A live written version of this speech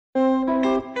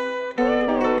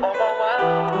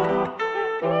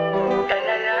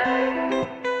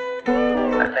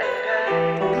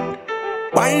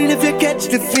if you catch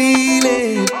the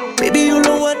feeling, baby, you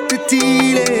know what the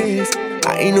deal is.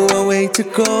 I know a way to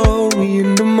go, we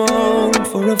in the mood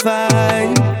for a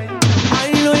vibe.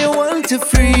 I know you want to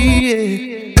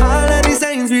free it, all of the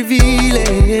signs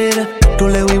revealing.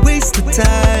 Don't let me waste the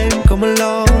time, come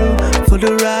along for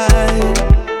the ride.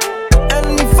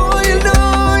 And before you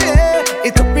know, yeah,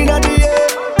 it's up in the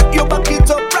air, you back it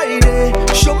up right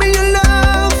there. Show me your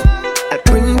love, and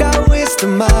bring that waste of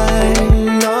mine.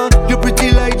 You're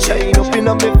pretty like shine up in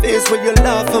on my face when you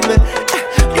laugh for me.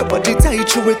 Your body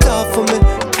tight, you it off for me.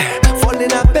 Fall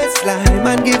in our best line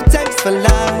and give thanks for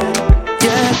life.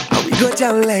 Yeah, and we go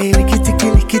down like Liki, Tiki,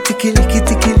 Liki, Tiki, Liki,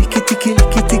 Tiki, Liki, Tiki,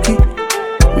 Liki, Tiki.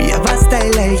 We have a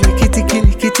style like Liki, Tiki,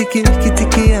 Liki, Tiki, Liki,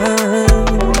 Tiki.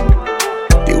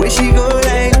 The way she go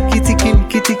like Liki, Tiki,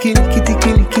 Liki, Tiki, Liki, Tiki,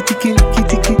 Liki, Tiki, Liki,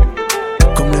 Tiki.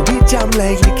 Come and we jam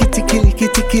like Liki, Tiki, Liki,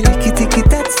 Tiki, Liki, Tiki.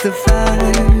 That's the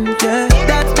vibe, yeah.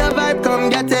 That's the vibe, come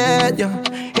get it, yo.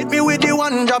 Hit me with the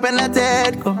one drop and let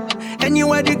it go. And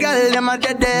you are the girl, them are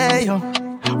dead there, yo.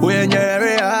 When you're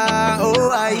area,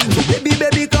 oh I. Baby,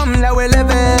 baby, come, let we live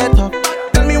it up.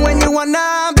 Tell me when you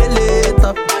wanna be lit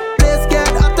up. Let's get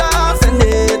hotter, send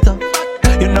it up.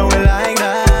 You know we like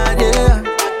that, yeah.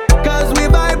 Cause we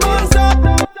vibe on stop.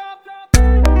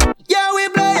 Yeah, we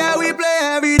play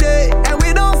every day. And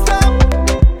we don't stop.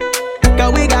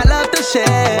 Cause we got love to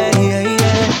share, yeah,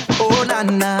 yeah. Oh, nah,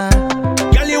 nah.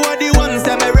 Girl, you are the ones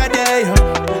that me ready, yo.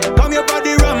 Come here for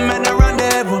the rum and a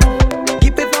rendezvous.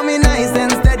 Keep it for me nice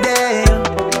and steady, yo.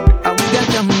 And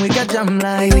we got jam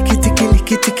like Liki, Tiki,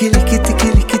 Liki, Tiki, Liki, Tiki,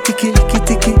 Liki, Tiki, Liki,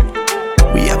 Tiki.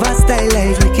 We have a style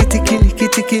like Liki, Tiki, Liki,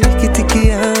 Tiki, Liki, Tiki.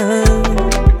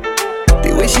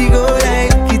 The way she go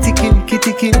like Liki, Tiki, Liki,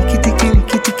 Tiki, Liki, Tiki,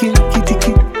 Liki, Tiki, Liki,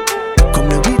 Tiki. Come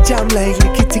now we jam like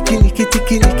Liki, Tiki, Liki,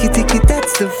 Tiki, Liki, Tiki.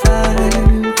 That's the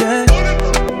vibe,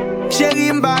 yeah.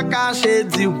 Chérie m'baka chez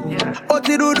Dieu.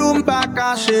 Oti doudou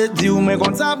m'baka chez Dieu. Mais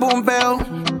comme ça pour m'faire.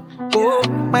 Oh,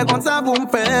 mais comme ça pour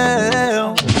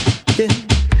m'faire.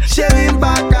 Chérie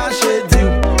m'baka chez Dieu.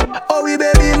 Oh oui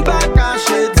baby m'baka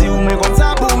chez Dieu. Mais comme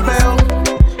ça pour m'faire.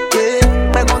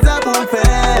 Mais comme ça pour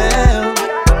m'faire.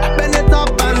 Bend it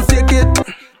up and shake it.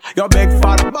 Your big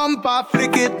fat bumper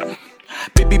flick it.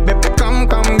 Baby, baby, come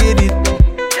get it.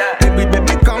 Baby,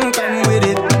 baby, come with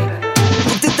it.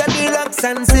 Put it on the rocks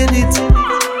and send it.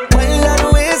 While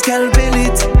on ways can build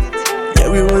it. Yeah,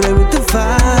 we rollin' with the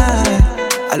vibe.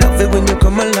 I love it when you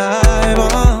come alive,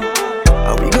 oh.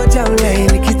 And we go down like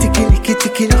Liki, Tiki, Liki,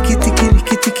 Tiki, Liki, Tiki,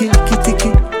 Liki, Tiki, Liki, Tiki.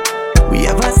 We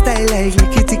have a style like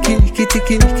Liki, Tiki, Liki,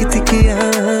 Tiki, Liki, Tiki.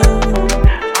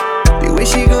 The way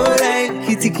she go like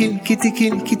Liki, Tiki, Liki, Tiki,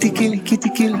 Liki, Tiki, Liki,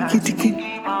 Tiki, Liki, Tiki.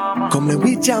 Come and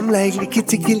we jam like Liki,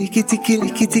 Tiki, Liki, Tiki,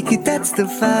 Liki, Tiki. That's the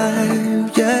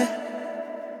vibe, yeah.